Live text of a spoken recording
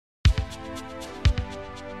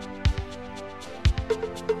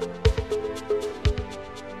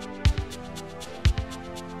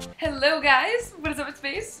Hello guys, what is up, it's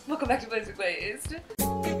Face? Welcome back to Glazed.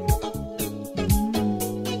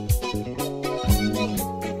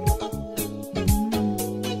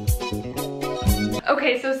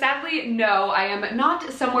 Okay, so sadly, no, I am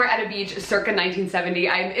not somewhere at a beach circa 1970.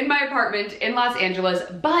 I'm in my apartment in Los Angeles,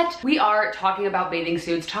 but we are talking about bathing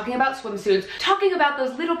suits, talking about swimsuits, talking about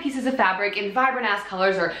those little pieces of fabric in vibrant ass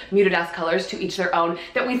colors or muted ass colors, to each their own,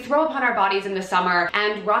 that we throw upon our bodies in the summer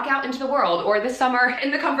and rock out into the world, or this summer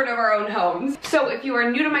in the comfort of our own homes. So if you are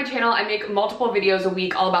new to my channel, I make multiple videos a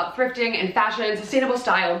week all about thrifting and fashion, sustainable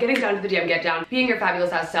style, getting down to the damn get down, being your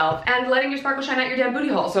fabulous ass self, and letting your sparkle shine out your damn booty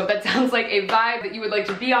hole. So if that sounds like a vibe that you would like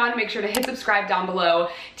to be on, make sure to hit subscribe down below.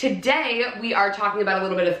 Today, we are talking about a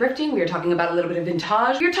little bit of thrifting, we are talking about a little bit of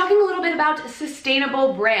vintage, we are talking a little bit about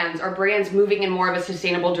sustainable brands, or brands moving in more of a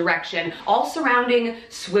sustainable direction, all surrounding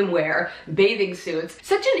swimwear, bathing suits.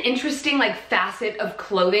 Such an interesting like facet of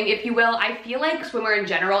clothing, if you will. I feel like swimwear in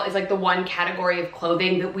general is like the one category of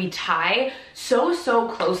clothing that we tie so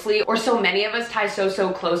closely, or so many of us tie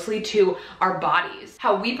so closely to our bodies.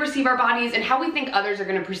 How we perceive our bodies and how we think others are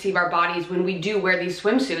gonna perceive our bodies when we do wear these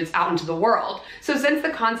swimsuits out into the world. So since the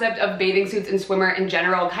concept of bathing suits and swimwear in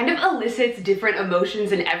general kind of elicits different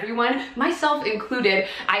emotions in everyone, myself included,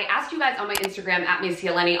 I asked you guys on my Instagram at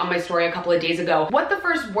 @MacyEleni on my story a couple of days ago what the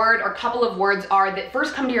first word or couple of words are that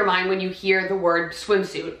first come to your mind when you hear the word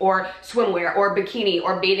swimsuit or swimwear or bikini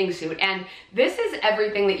or bathing suit, and this is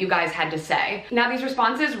everything that you guys had to say. Now these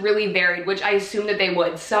responses really varied, which I assumed that they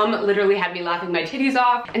would. Some literally had me laughing my titties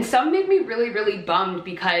off, and some made me really bummed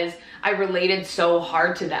because I related so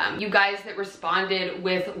hard to them. You guys that responded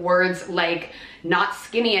with words like not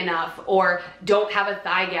skinny enough, or don't have a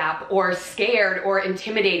thigh gap, or scared, or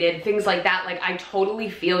intimidated, things like that. Like, I totally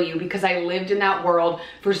feel you because I lived in that world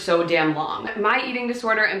for so damn long. My eating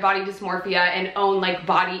disorder and body dysmorphia and own like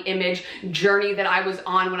body image journey that I was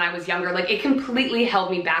on when I was younger, like it completely held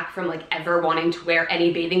me back from like ever wanting to wear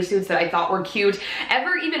any bathing suits that I thought were cute,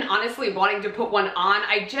 ever even honestly wanting to put one on.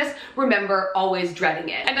 I just remember always dreading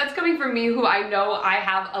it. And that's coming from me, who I know I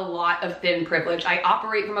have a lot of thin privilege. I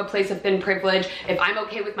operate from a place of thin privilege. If I'm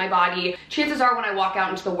okay with my body, chances are when I walk out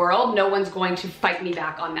into the world, no one's going to fight me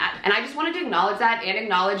back on that. And I just wanted to acknowledge that and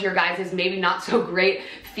acknowledge your guys' maybe not so great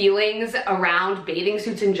feelings around bathing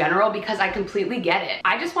suits in general, because I completely get it.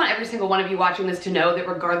 I just want every single one of you watching this to know that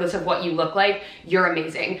regardless of what you look like, you're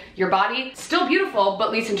amazing. Your body, still beautiful, but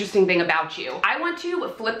least interesting thing about you. I want to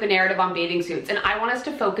flip the narrative on bathing suits, and I want us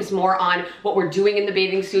to focus more on what we're doing in the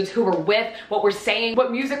bathing suits, who we're with, what we're saying,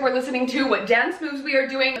 what music we're listening to, what dance moves we are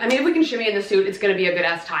doing. I mean, if we can shimmy in the suit, it's gonna be a good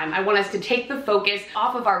ass time. I want us to take the focus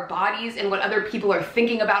off of our bodies and what other people are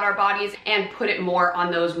thinking about our bodies and put it more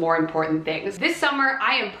on those more important things. This summer,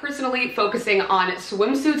 I am personally focusing on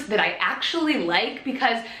swimsuits that I actually like,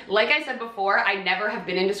 because like I said before, I never have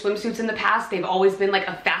been into swimsuits in the past. They've always been like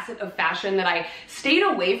a facet of fashion that I stayed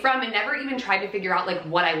away from and never even tried to figure out like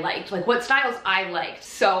what I liked, like what styles I liked.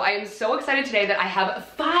 So I am so excited today that I have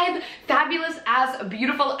 5 fabulous as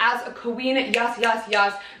beautiful as a queen,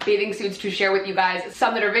 yes, bathing suits to share with you guys.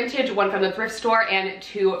 Some that are vintage, one from the thrift store, and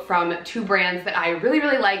 2 from 2 brands that I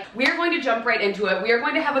really like. We are going to jump right into it. We are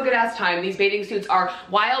going to have a good ass time. These bathing suits are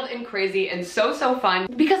wild and crazy and so fun,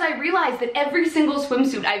 because I realized that every single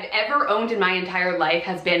swimsuit I've ever owned in my entire life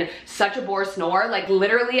has been such a bore snore, like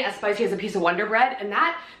literally as spicy as a piece of Wonder Bread, and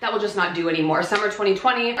that will just not do anymore. Summer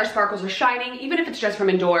 2020, our sparkles are shining, even if it's just from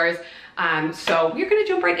indoors. So we're gonna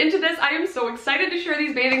jump right into this. I am so excited to share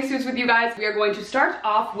these bathing suits with you guys. We are going to start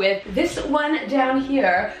off with this one down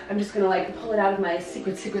here. I'm just gonna like pull it out of my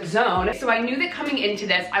secret zone. So I knew that coming into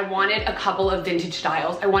this, I wanted a couple of vintage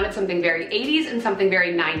styles. I wanted something very 80s and something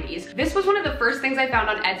very 90s. This was one of the first things I found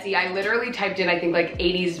on Etsy. I literally typed in, I think, like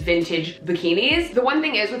 80s vintage bikinis. The one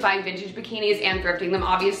thing is with buying vintage bikinis and thrifting them,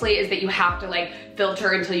 obviously, is that you have to like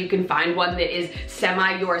filter until you can find one that is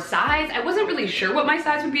semi your size. I wasn't really sure what my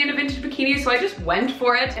size would be in a vintage bikini, so I just went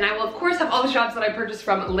for it, and I will of course have all the shops that I purchased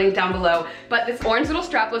from linked down below. But this orange little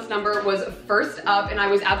strapless number was first up, and I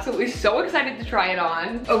was absolutely so excited to try it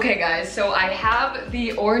on. Okay guys, so I have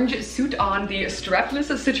the orange suit on, the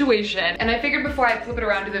strapless situation, and I figured before I flip it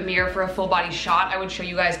around to the mirror for a full body shot, I would show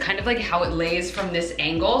you guys kind of like how it lays from this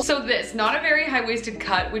angle. So this, not a very high-waisted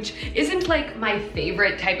cut, which isn't like my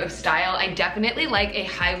favorite type of style. I definitely like a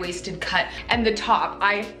high-waisted cut, and the top,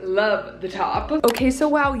 I love the top. Okay, so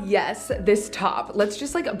wow, yes, this top. Let's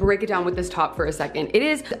just like break it down with this top for a second. It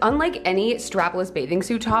is unlike any strapless bathing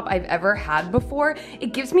suit top I've ever had before.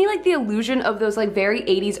 It gives me like the illusion of those like very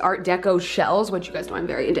 80s Art Deco shells, which you guys know I'm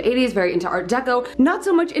very into 80s, very into Art Deco. Not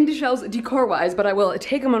so much into shells decor-wise, but I will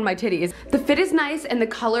take them on my titties. The fit is nice and the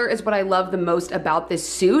color is what I love the most about this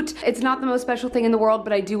suit. It's not the most special thing in the world,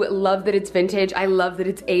 but I do love that it's vintage. I love that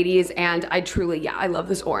it's 80s, and I truly, yeah, I love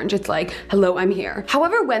this orange. It's like, hello, I'm here.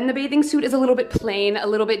 However, when the bathing suit is a little bit plain, a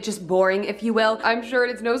little bit just boring, if you will, I'm sure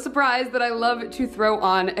it's no surprise that I love to throw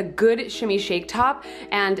on a good shimmy shake top,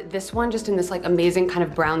 and this one just in this like amazing kind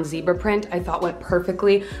of brown zebra print I thought went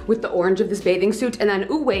perfectly with the orange of this bathing suit. And then,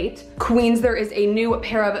 ooh wait, Queens, there is a new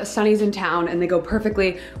pair of sunnies in town and they go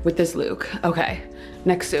perfectly with this look. Okay,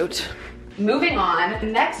 next suit. Moving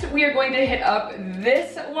on, next we are going to hit up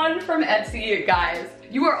this one from Etsy, guys.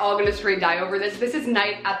 You are all gonna straight die over this. This is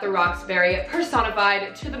Night at the Roxbury,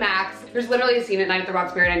 personified to the max. There's literally a scene at Night at the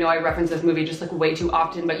Roxbury, and I know I reference this movie just like way too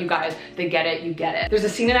often, but you guys, they get it, you get it. There's a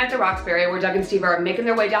scene at Night at the Roxbury where Doug and Steve are making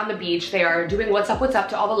their way down the beach. They are doing what's up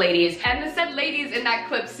to all the ladies. And the said ladies in that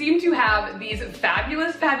clip seem to have these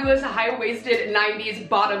fabulous, fabulous high-waisted 90s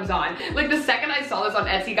bottoms on. Like the second I saw this on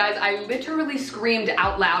Etsy, guys, I literally screamed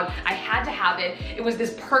out loud. I had to have it. It was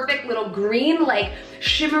this perfect little green, like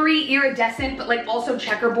shimmery, iridescent, but like also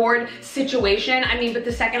checkerboard situation. I mean, but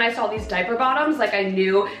the second I saw these diaper bottoms, like I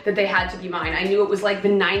knew that they had to be mine. I knew it was like the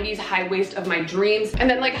 90s high waist of my dreams. And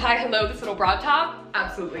then like, hi, hello, this little bra top.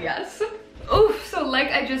 Absolutely yes. Oof, so like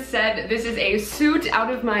I just said, this is a suit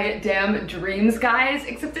out of my damn dreams, guys,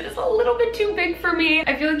 except it is a little bit too big for me.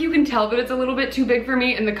 I feel like you can tell that it's a little bit too big for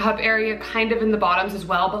me in the cup area, kind of in the bottoms as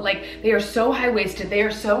well, but like they are so high-waisted, they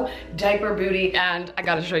are so diaper booty, and I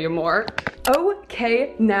gotta show you more.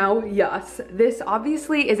 Okay, now yes, this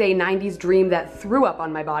obviously is a 90s dream that threw up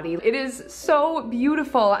on my body. It is so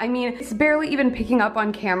beautiful. I mean, it's barely even picking up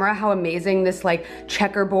on camera how amazing this like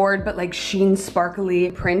checkerboard but like sheen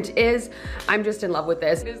sparkly print is. I'm just in love with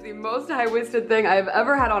this. It is the most high-waisted thing I've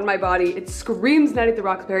ever had on my body. It screams Night at the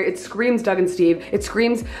Roxbury, it screams Doug and Steve, it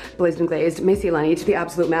screams Blazed and Glazed, Macy Lenny to the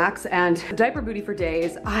absolute max, and diaper booty for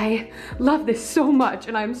days. I love this so much,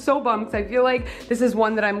 and I'm so bummed because I feel like this is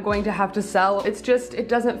one that I'm going to have to sell. It's just, it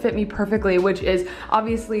doesn't fit me perfectly, which is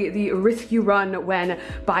obviously the risk you run when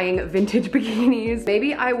buying vintage bikinis.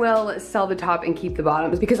 Maybe I will sell the top and keep the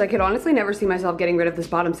bottoms, because I could honestly never see myself getting rid of this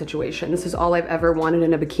bottom situation. This is all I've ever wanted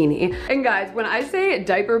in a bikini. And guys, when I say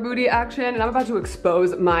diaper booty action, and I'm about to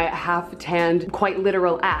expose my half-tanned, quite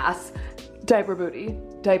literal ass, diaper booty,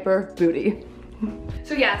 diaper booty.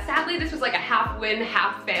 So yeah, sadly this was like a half win,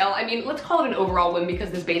 half fail. I mean, let's call it an overall win because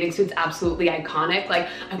this bathing suit's absolutely iconic. Like,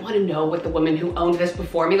 I wanna know what the woman who owned this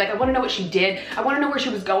before me, like I wanna know what she did. I wanna know where she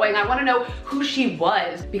was going. I wanna know who she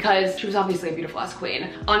was, because she was obviously a beautiful ass queen.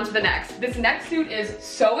 On to the next. This next suit is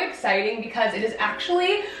so exciting because it is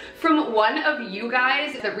actually from one of you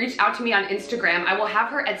guys that reached out to me on Instagram. I will have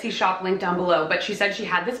her Etsy shop linked down below, but she said she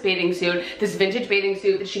had this bathing suit, this vintage bathing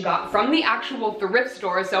suit that she got from the actual thrift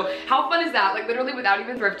store. So how fun is that? Like literally without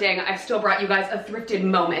even thrifting, I still brought you guys a thrifted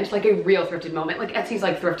moment, like a real thrifted moment. Like Etsy's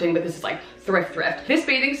like thrifting, but this is like thrift. This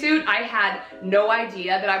bathing suit, I had no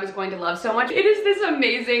idea that I was going to love so much. It is this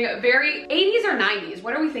amazing, very 80s or 90s.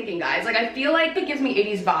 What are we thinking, guys? Like I feel like it gives me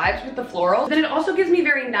 80s vibes with the florals. Then it also gives me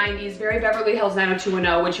very 90s, very Beverly Hills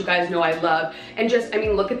 90210, which you guys know I love. And just, I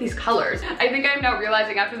mean, look at these colors. I think I'm now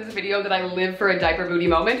realizing after this video that I live for a diaper booty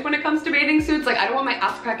moment when it comes to bathing suits. Like I don't want my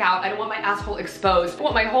ass crack out. I don't want my asshole exposed. I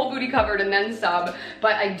want my whole booty covered and then some.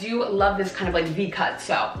 But I do love this kind of like V cut,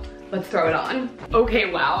 so let's throw it on. Okay,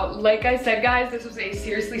 wow. Like I said, guys, this was a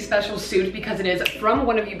seriously special suit because it is from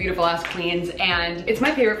one of you beautiful ass queens, and it's my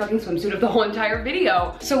favorite fucking swimsuit of the whole entire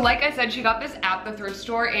video. So like I said, she got this at the thrift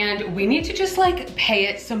store, and we need to just like pay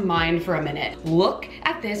it some mind for a minute. Look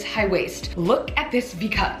at this high waist. Look at this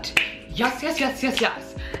V-cut. Yes, yes, yes, yes,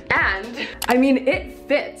 yes. And I mean, it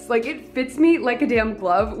fits. Like it fits me like a damn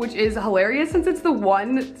glove, which is hilarious since it's the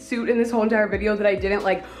one suit in this whole entire video that I didn't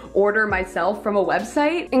like order myself from a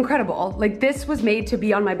website. Incredible. Like this was made to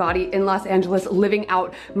be on my body in Los Angeles, living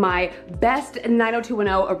out my best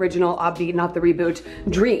 90210 original Obvi, not the reboot,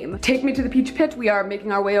 dream. Take me to the Peach Pit. We are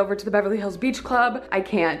making our way over to the Beverly Hills Beach Club. I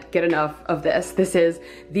can't get enough of this. This is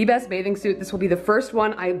the best bathing suit. This will be the first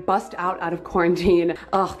one I bust out of quarantine.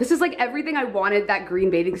 Ugh, this is like everything I wanted that green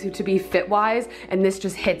bathing suit to be fit-wise, and this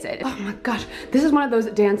just hits it. Oh my gosh, this is one of those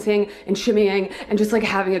dancing and shimmying and just like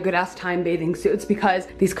having a good ass time bathing suits because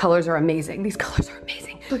these colors are amazing. These colors are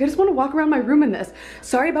amazing. Like I just want to walk around my room in this.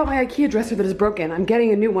 Sorry about my IKEA dresser that is broken. I'm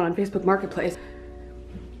getting a new one on Facebook Marketplace.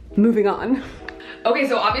 Moving on. Okay,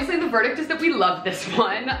 so obviously the verdict is that we love this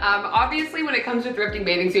one. Obviously when it comes to thrifting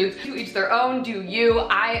bathing suits, to each their own, do you.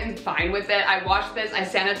 I am fine with it. I washed this, I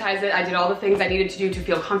sanitized it, I did all the things I needed to do to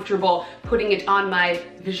feel comfortable putting it on my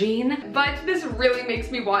vagine. But this really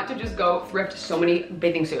makes me want to just go thrift so many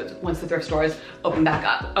bathing suits once the thrift stores open back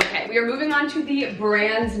up. Okay, we are moving on to the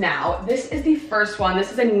brands now. This is the first one.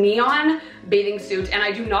 This is a neon bathing suit, and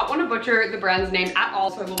I do not want to butcher the brand's name at all,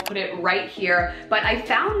 so I will put it right here. But I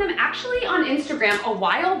found them actually on Instagram a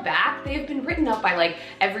while back. They have been written up by like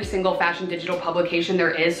every single fashion digital publication there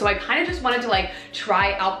is, so I kind of just wanted to like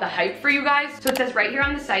try out the hype for you guys. So it says right here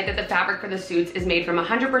on the site that the fabric for the suits is made from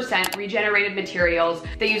 100% regenerated materials.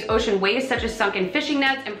 They use ocean waste such as sunken fishing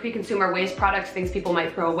nets and pre-consumer waste products, things people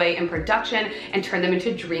might throw away in production, and turn them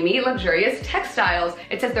into dreamy, luxurious textiles.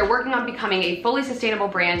 It says they're working on becoming a fully sustainable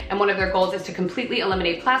brand, and one of their goals is to completely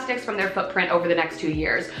eliminate plastics from their footprint over the next 2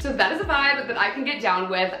 years. So that is a vibe that I can get down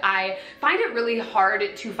with. I find it really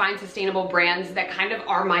hard to find sustainable brands that kind of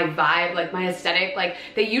are my vibe, like my aesthetic. Like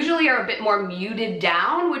they usually are a bit more muted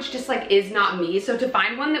down, which just like is not me. So to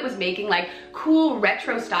find one that was making like cool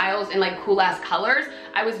retro styles and like cool ass colors,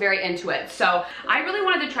 I was very into it. So I really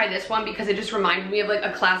wanted to try this one because it just reminded me of like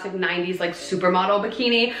a classic 90s like supermodel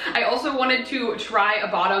bikini. I also wanted to try a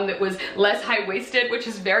bottom that was less high-waisted, which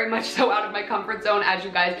is very much so out of my comfort zone. As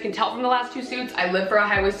you guys can tell from the last two suits, I live for a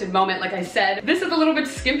high-waisted moment, like I said. This is a little bit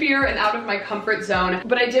skimpier and out of my comfort zone.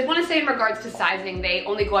 But I did want to say in regards to sizing, they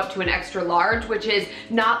only go up to an extra large, which is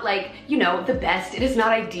not like, you know, the best. It is not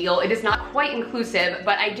ideal. It is not quite inclusive,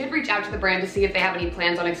 but I did reach out to the brand to see if they have any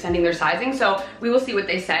plans on extending their sizing. So we will see what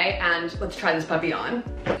they say, and let's try this puppy on.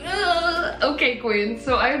 Okay, queen,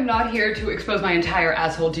 so I am not here to expose my entire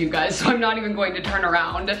asshole to you guys, so I'm not even going to turn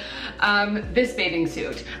around. This bathing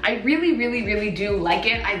suit, I really do like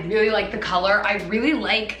it. I really like the color. I really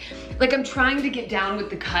like I'm trying to get down with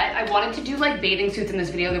the cut. I wanted to do like bathing suits in this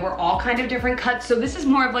video. They were all kind of different cuts, so this is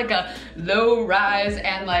more of like a low rise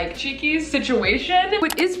and like cheeky situation.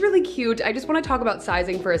 It is really cute. I just want to talk about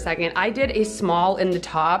sizing for a second. I did a small in the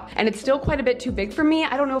top, and it's still quite a bit too big for me.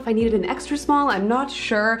 I don't know if I needed an extra small, I'm not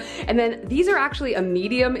sure. And then these are actually a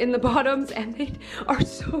medium in the bottoms, and they are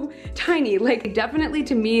so tiny. Like definitely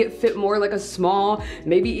to me fit more like a small,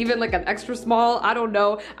 maybe even like an extra small, I don't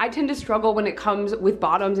know. I tend to struggle when it comes with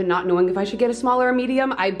bottoms and not knowing if I should get a small or a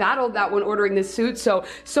medium. I battled that when ordering this suit, so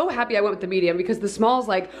happy I went with the medium because the smalls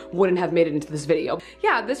like wouldn't have made it into this video.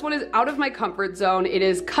 Yeah, this one is out of my comfort zone. It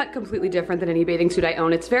is cut completely different than any bathing suit I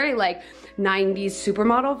own. It's very like 90s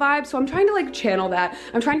supermodel vibe, so I'm trying to like channel that.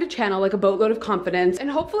 I'm trying to channel like a boatload of confidence, and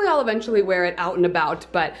hopefully I'll eventually wear it out and about.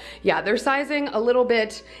 But yeah, their sizing a little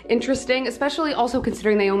bit interesting, especially also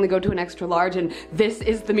considering they only go to an extra large and this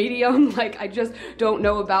is the medium. Like I just don't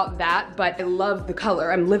know about that, but I love the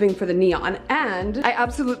color. I'm living for the neon, and I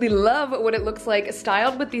absolutely love what it looks like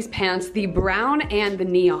styled with these pants, the brown and the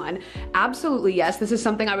neon. Absolutely yes, this is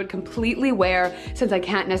something I would completely wear since I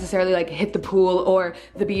can't necessarily like hit the pool or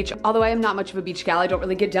the beach, although I am not much of a beach gal. I don't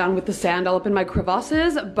really get down with the sand all up in my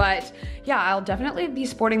crevasses, but yeah, I'll definitely be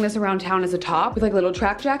sporting this around town as a top with like a little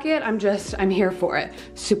track jacket. I'm here for it.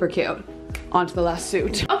 Super cute. On to the last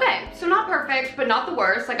suit. Okay, so not perfect, but not the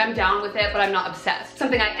worst. Like I'm down with it, but I'm not obsessed.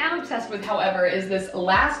 Something I am obsessed with, however, is this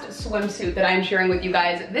last swimsuit that I'm sharing with you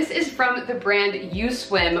guys. This is from the brand You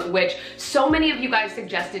Swim, which so many of you guys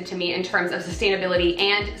suggested to me in terms of sustainability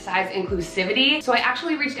and size inclusivity. So I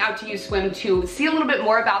actually reached out to You Swim to see a little bit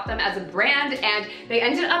more about them as a brand, and they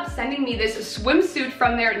ended up sending me this swimsuit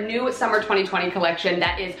from their new summer 2020 collection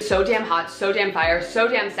that is so damn hot, so damn fire, so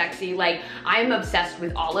damn sexy. Like I'm obsessed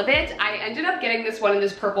with all of it. I ended up getting this one in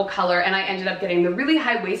this purple color, and I ended up getting the really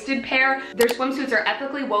high-waisted pair. Their swimsuits are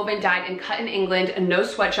ethically woven, dyed, and cut in England, and no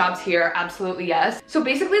sweatshops here, absolutely yes. So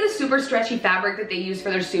basically the super stretchy fabric that they use for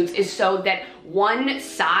their suits is so that one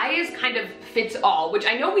size kind of fits all, which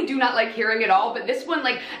I know we do not like hearing it all, but this one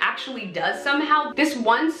like actually does somehow. This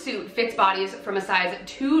one suit fits bodies from a size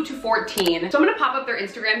 2 to 14. So I'm gonna pop up their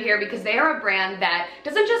Instagram here because they are a brand that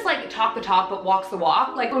doesn't just like talk the talk but walks the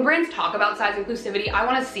walk. Like when brands talk about size inclusivity, I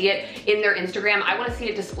wanna see it in their Instagram. I wanna see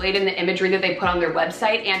it displayed in the imagery that they put on their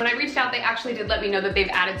website. And when I reached out, they actually did let me know that they've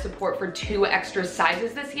added support for 2 extra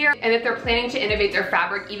sizes this year, and that they're planning to innovate their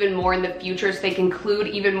fabric even more in the future so they can include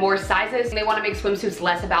even more sizes. And they wanna make swimsuits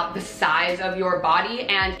less about the size of your body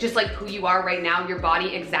and just like who you are right now, your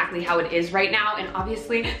body exactly how it is right now. And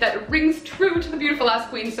obviously that rings true to the beautiful ass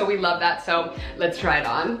queen, so we love that. So let's try it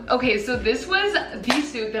on. Okay, so this was the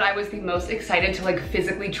suit that I was the most excited to like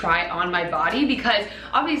physically try on my body, because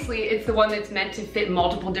obviously it's the one that's meant to fit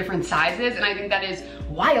multiple different sizes. sizes, and I think that is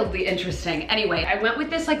wildly interesting. Anyway, I went with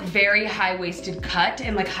this like very high-waisted cut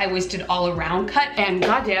and like high-waisted all-around cut, and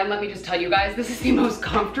goddamn, let me just tell you guys, this is the most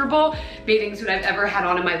comfortable bathing suit I've ever had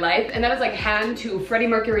on in my life, and that is like hand to Freddie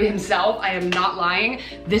Mercury himself. I am not lying.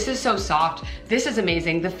 This is so soft. This is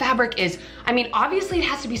amazing. The fabric is, I mean, obviously it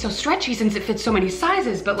has to be so stretchy since it fits so many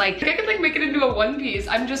sizes, but like I could like make it into a one piece.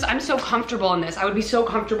 I'm so comfortable in this. I would be so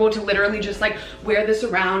comfortable to literally just like wear this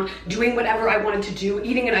around, doing whatever I wanted to do,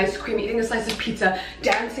 eating an ice cream, eating a slice of pizza,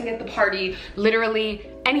 dancing at the party, literally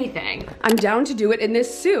anything. I'm down to do it in this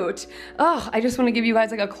suit. Oh, I just want to give you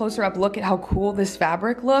guys like a closer up look at how cool this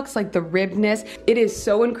fabric looks, like the ribbedness. It is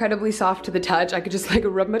so incredibly soft to the touch. I could just like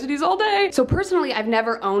rub my titties all day. So personally, I've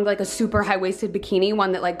never owned like a super high-waisted bikini,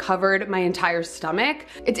 one that like covered my entire stomach.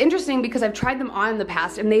 It's interesting because I've tried them on in the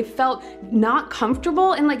past and they felt not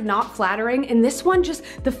comfortable and like not flattering. And this one, just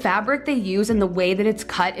the fabric they use and the way that it's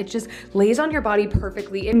cut, it just lays on your body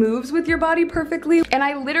perfectly. It moves with your body perfectly. And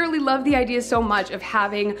I literally love the idea so much of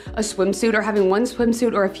having a swimsuit or having one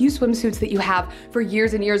swimsuit or a few swimsuits that you have for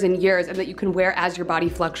years and years and years and that you can wear as your body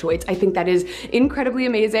fluctuates. I think that is incredibly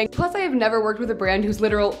amazing. Plus, I have never worked with a brand whose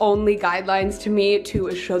literal only guidelines to me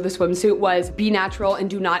to show the swimsuit was be natural and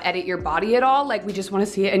do not edit your body at all. Like, we just want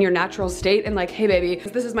to see it in your natural state, and like, hey baby,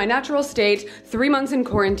 this is my natural state, 3 months in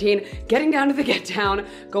quarantine, getting down to the get down,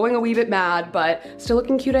 going a wee bit mad, but still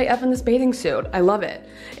looking cute AF in this bathing suit. I love it.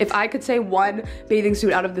 If I could say one bathing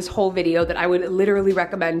suit out of this whole video that I would literally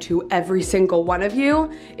recommend to every single one of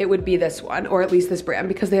you, it would be this one, or at least this brand,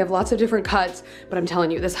 because they have lots of different cuts, but I'm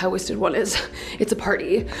telling you, this high-waisted one is, it's a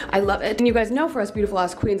party. I love it. And you guys know, for us beautiful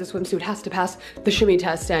ass queens, a swimsuit has to pass the shimmy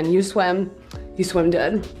test, and you swim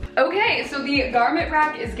dead. Okay, so the garment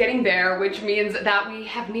rack is getting bare, which means that we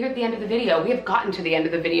have neared the end of the video. We have gotten to the end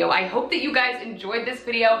of the video. I hope that you guys enjoyed this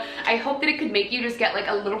video. I hope that it could make you just get like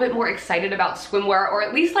a little bit more excited about swimwear, or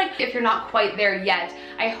at least like if you're not quite there yet,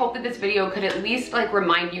 I hope that this video could at least like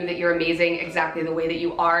remind you that you're amazing exactly the way that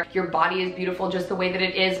you are. Your body is beautiful just the way that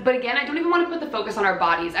it is. But again, I don't even want to put the focus on our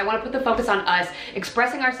bodies. I want to put the focus on us,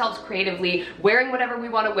 expressing ourselves creatively, wearing whatever we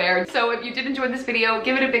want to wear. So if you did enjoy this video,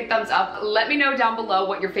 give it a big thumbs up. Let me know down below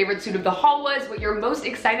what your favorite suit of the haul was, what you're most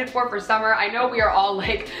excited for summer. I know we are all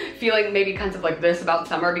like feeling maybe kind of like this about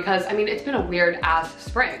summer because I mean, it's been a weird ass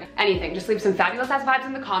spring. Anything, just leave some fabulous ass vibes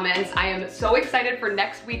in the comments. I am so excited for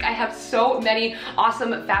next week. I have so many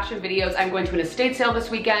awesome fashion videos. I'm going to an estate sale this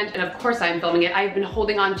weekend, and of course I am filming it. I've been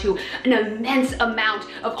holding on to an immense amount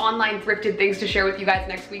of online thrifted things to share with you guys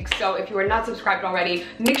next week. So if you are not subscribed already,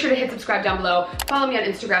 make sure to hit subscribe down below. Follow me on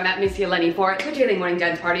Instagram at Missy Eleni for the daily morning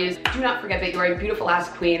dance parties. Do not forget that you are a beautiful ass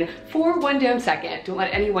queen for one damn second. Don't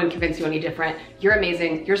let anyone convince you any different. You're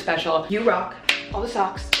amazing, you're special, you rock. All the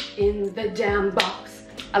socks in the damn box.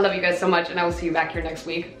 I love you guys so much, and I will see you back here next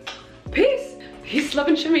week. Peace, peace, love,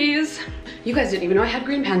 and shimmies. You guys didn't even know I had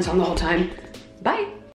green pants on the whole time. Bye.